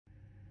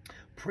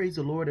Praise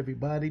the Lord,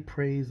 everybody.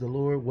 Praise the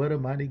Lord. What a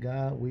mighty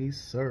God we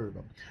serve.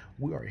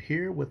 We are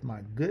here with my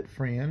good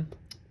friend.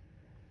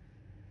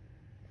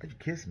 Why'd you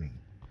kiss me?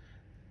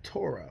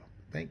 Tora.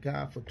 Thank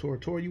God for Tora.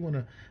 Tora, you want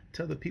to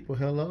tell the people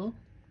hello?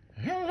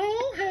 Hello,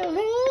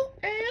 hello,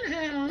 and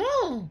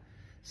hello.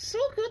 So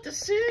good to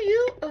see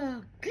you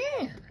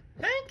again.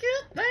 Thank you,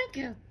 thank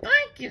you,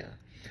 thank you.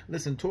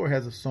 Listen, Tora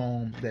has a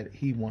song that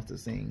he wants to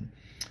sing,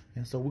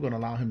 and so we're going to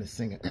allow him to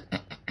sing it.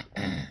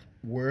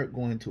 We're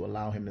going to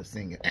allow him to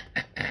sing it.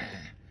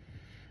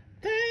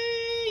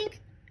 Thank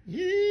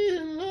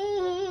you,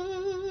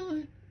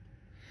 Lord.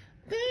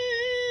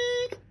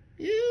 Thank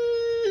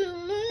you,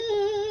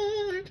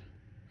 Lord.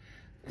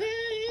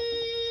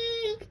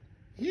 Thank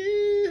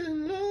you,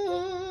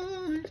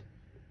 Lord.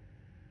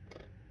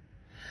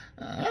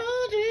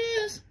 I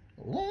just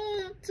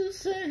want to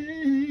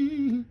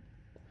say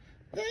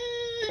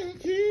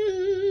thank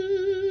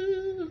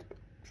you.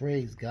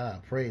 Praise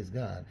God, praise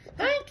God.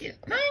 Thank you,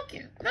 thank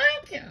you,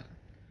 thank you.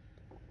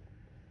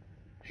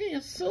 He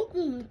is so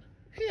good.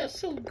 He is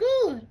so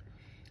good.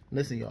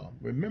 Listen, y'all,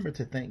 remember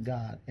to thank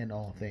God in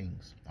all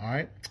things. All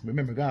right?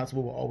 Remember, God's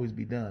will always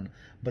be done.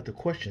 But the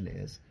question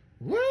is,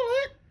 will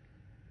it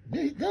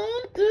be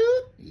done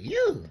through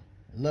you?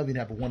 Love you and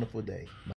have a wonderful day.